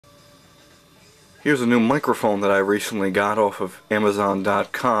Here's a new microphone that I recently got off of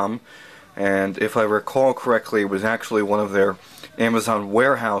Amazon.com, and if I recall correctly, it was actually one of their Amazon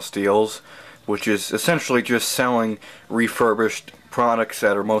warehouse deals, which is essentially just selling refurbished products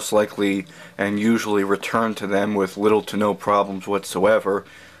that are most likely and usually returned to them with little to no problems whatsoever.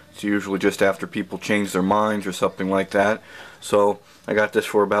 It's usually just after people change their minds or something like that. So I got this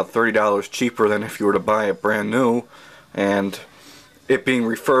for about $30 cheaper than if you were to buy it brand new, and it being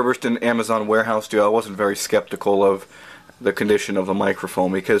refurbished in Amazon warehouse deal, I wasn't very skeptical of the condition of the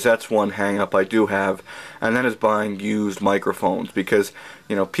microphone, because that's one hang-up I do have, and that is buying used microphones, because,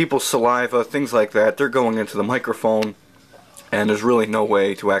 you know, people's saliva, things like that, they're going into the microphone, and there's really no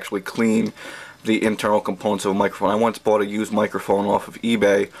way to actually clean the internal components of a microphone. I once bought a used microphone off of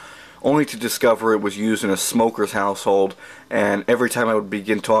eBay, only to discover it was used in a smoker's household, and every time I would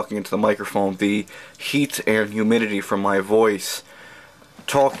begin talking into the microphone, the heat and humidity from my voice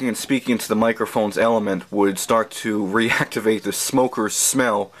talking and speaking into the microphone's element would start to reactivate the smoker's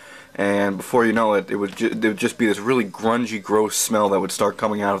smell, and before you know it, it would just be this really grungy, gross smell that would start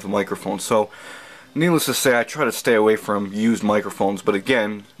coming out of the microphone. So, needless to say, I try to stay away from used microphones, but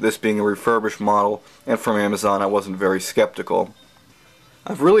again, this being a refurbished model and from Amazon, I wasn't very skeptical.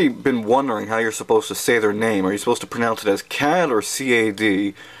 I've really been wondering how you're supposed to say their name. Are you supposed to pronounce it as CAD or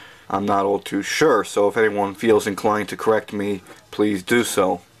CAD? I'm not all too sure, so if anyone feels inclined to correct me, please do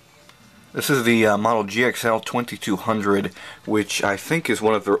so. This is the model GXL2200, which I think is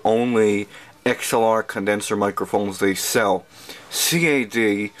one of their only XLR condenser microphones they sell.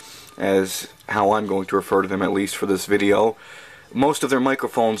 CAD, as how I'm going to refer to them at least for this video, most of their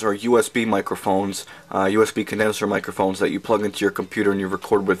microphones are USB microphones, USB condenser microphones that you plug into your computer and you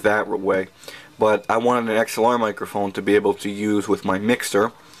record with that way. But I wanted an XLR microphone to be able to use with my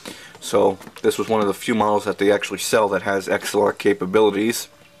mixer, so this was one of the few models that they actually sell that has XLR capabilities.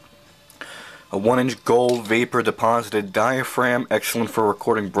 A 1-inch gold vapor deposited diaphragm, excellent for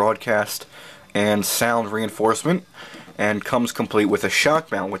recording broadcast and sound reinforcement, and comes complete with a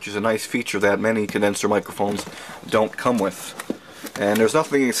shock mount, which is a nice feature that many condenser microphones don't come with. And there's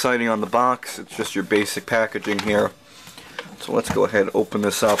nothing exciting on the box, it's just your basic packaging here. So let's go ahead and open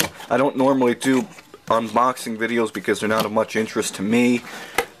this up. I don't normally do unboxing videos because they're not of much interest to me,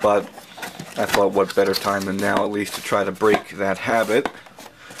 but I thought what better time than now at least to try to break that habit.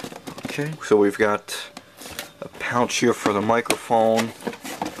 Okay, so we've got a pouch here for the microphone.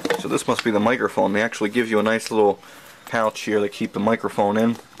 So this must be the microphone. They actually give you a nice little pouch here to keep the microphone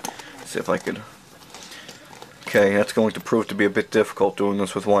in. Let's see if I could... Okay, that's going to prove to be a bit difficult doing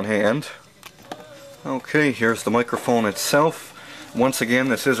this with one hand. Okay, here's the microphone itself. Once again,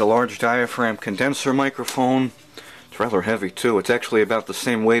 this is a large diaphragm condenser microphone. It's rather heavy too. It's actually about the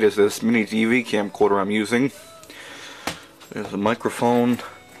same weight as this mini DV camcorder I'm using. There's the microphone.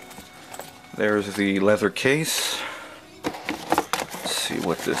 There's the leather case. Let's see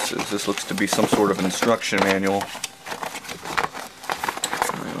what this is. This looks to be some sort of an instruction manual.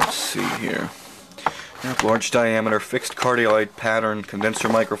 Let's see here. Large diameter, fixed cardioid pattern, condenser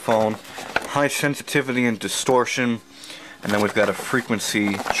microphone, high sensitivity and distortion, and then we've got a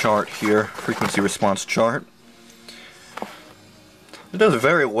frequency chart here, frequency response chart. It does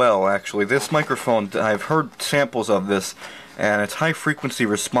very well, actually. This microphone, I've heard samples of this, and its high frequency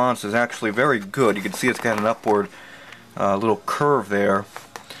response is actually very good. You can see it's got an upward little curve there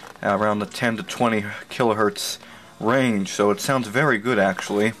around the 10 to 20 kilohertz range, so it sounds very good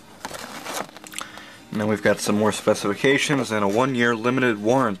actually. And then we've got some more specifications and a 1-year limited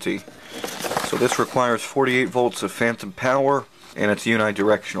warranty. So this requires 48 volts of phantom power, and it's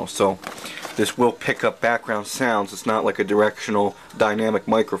unidirectional, so this will pick up background sounds. It's not like a directional dynamic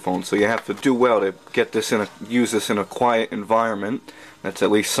microphone, so you have to do well to get this use this in a quiet environment that's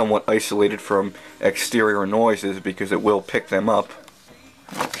at least somewhat isolated from exterior noises, because it will pick them up.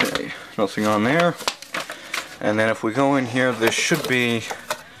 Okay, nothing on there. And then if we go in here, this should be,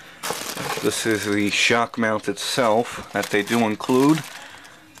 this is the shock mount itself that they do include.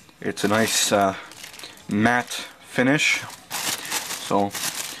 It's a nice matte finish, so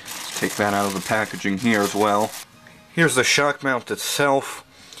let's take that out of the packaging here as well. Here's the shock mount itself.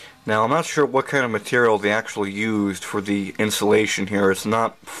 Now I'm not sure what kind of material they actually used for the insulation here. It's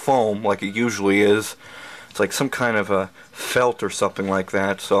not foam like it usually is. It's like some kind of a felt or something like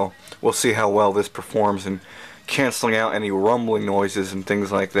that, so we'll see how well this performs in canceling out any rumbling noises and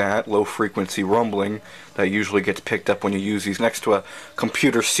things like that, low frequency rumbling that usually gets picked up when you use these next to a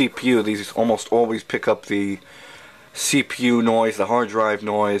computer CPU. These almost always pick up the CPU noise, the hard drive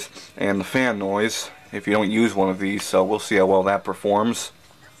noise, and the fan noise if you don't use one of these, so we'll see how well that performs.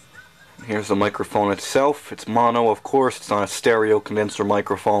 Here's the microphone itself. It's mono, of course. It's not a stereo condenser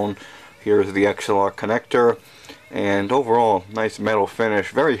microphone, Here's the XLR connector, and overall nice metal finish,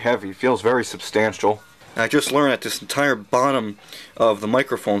 very heavy, feels very substantial. I just learned that this entire bottom of the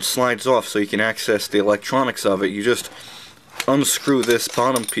microphone slides off so you can access the electronics of it. You just unscrew this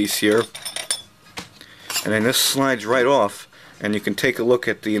bottom piece here, and then this slides right off, and you can take a look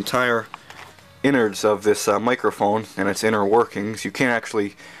at the entire innards of this microphone and its inner workings. You can't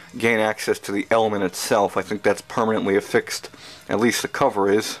actually gain access to the element itself. I think that's permanently affixed, at least the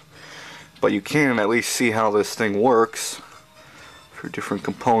cover is. But you can at least see how this thing works. For different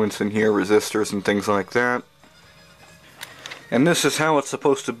components in here, resistors and things like that. And this is how it's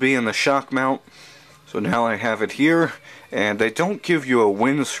supposed to be in the shock mount. So now I have it here, and they don't give you a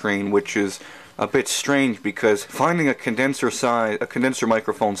windscreen, which is a bit strange because finding a condenser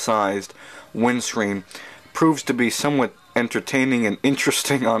microphone sized windscreen proves to be somewhat entertaining and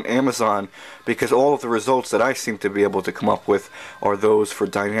interesting on Amazon, because all of the results that I seem to be able to come up with are those for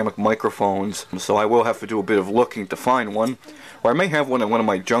dynamic microphones. So I will have to do a bit of looking to find one, or I may have one in one of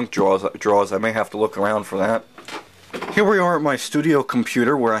my junk drawers. I may have to look around for that. Here we are at my studio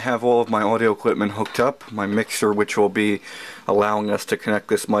computer where I have all of my audio equipment hooked up, my mixer, which will be allowing us to connect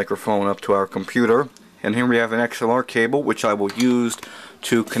this microphone up to our computer, and here we have an XLR cable which I will use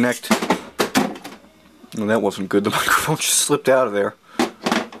to connect. Well, that wasn't good, the microphone just slipped out of there.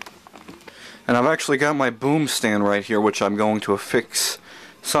 And I've actually got my boom stand right here, which I'm going to affix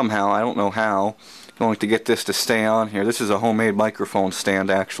somehow, I don't know how. I'm going to get this to stay on here. This is a homemade microphone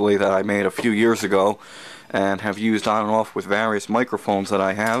stand actually that I made a few years ago and have used on and off with various microphones that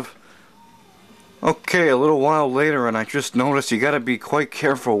I have. Okay, a little while later, and I just noticed you gotta be quite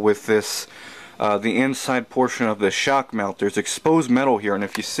careful with this, the inside portion of the shock mount. There's exposed metal here, and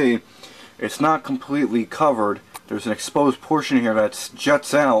if you see, it's not completely covered. There's an exposed portion here that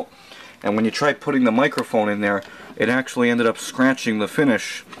juts out, and when you try putting the microphone in there, it actually ended up scratching the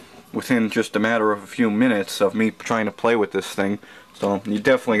finish within just a matter of a few minutes of me trying to play with this thing. So you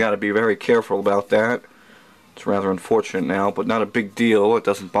definitely got to be very careful about that. It's rather unfortunate now, but not a big deal. It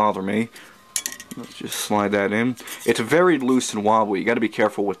doesn't bother me. Let's just slide that in. It's very loose and wobbly. You got to be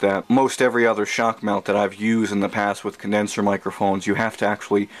careful with that. Most every other shock mount that I've used in the past with condenser microphones, you have to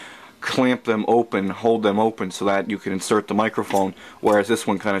actually clamp them open, hold them open so that you can insert the microphone, whereas this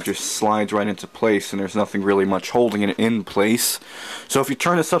one kind of just slides right into place and there's nothing really much holding it in place. So if you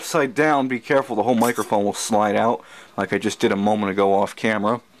turn this upside down, be careful, the whole microphone will slide out like I just did a moment ago off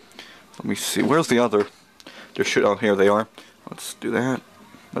camera. Let me see, where's the other? Oh, here they are. Let's do that.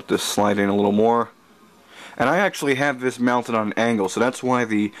 Let this slide in a little more. And I actually have this mounted on an angle, so that's why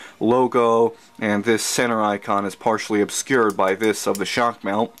the logo and this center icon is partially obscured by this of the shock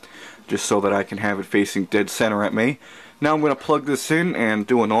mount, just so that I can have it facing dead center at me. Now I'm going to plug this in and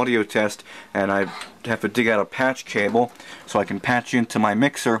do an audio test, and I have to dig out a patch cable so I can patch into my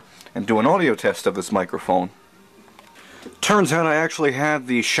mixer and do an audio test of this microphone. Turns out I actually had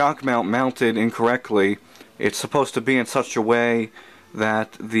the shock mount mounted incorrectly. It's supposed to be in such a way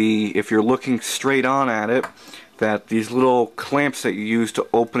that if you're looking straight on at it, that these little clamps that you use to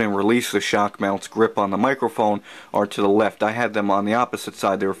open and release the shock mount's grip on the microphone are to the left. I had them on the opposite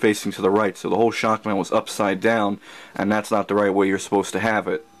side. They were facing to the right, so the whole shock mount was upside down, and that's not the right way you're supposed to have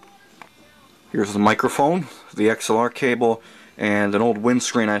it. Here's the microphone, the XLR cable, and an old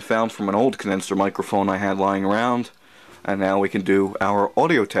windscreen I found from an old condenser microphone I had lying around, and now we can do our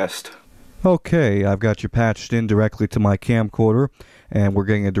audio test. Okay, I've got you patched in directly to my camcorder, and we're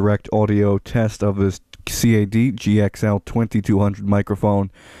getting a direct audio test of this CAD GXL2200 microphone,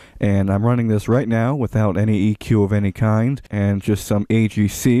 and I'm running this right now without any EQ of any kind, and just some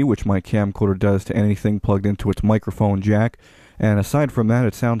AGC, which my camcorder does to anything plugged into its microphone jack. And aside from that,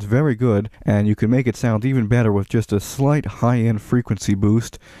 it sounds very good, and you can make it sound even better with just a slight high-end frequency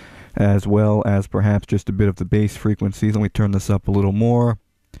boost, as well as perhaps just a bit of the bass frequencies. Let me turn this up a little more.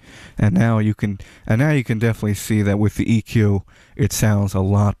 And now you can definitely see that with the EQ it sounds a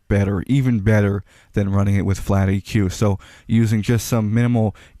lot better, even better than running it with flat EQ. So using just some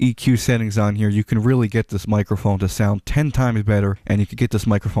minimal EQ settings on here, you can really get this microphone to sound 10 times better, and you can get this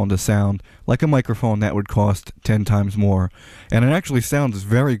microphone to sound like a microphone that would cost 10 times more. And it actually sounds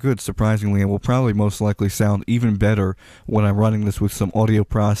very good, surprisingly, and will probably most likely sound even better when I'm running this with some audio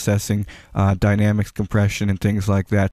processing, dynamics compression and things like that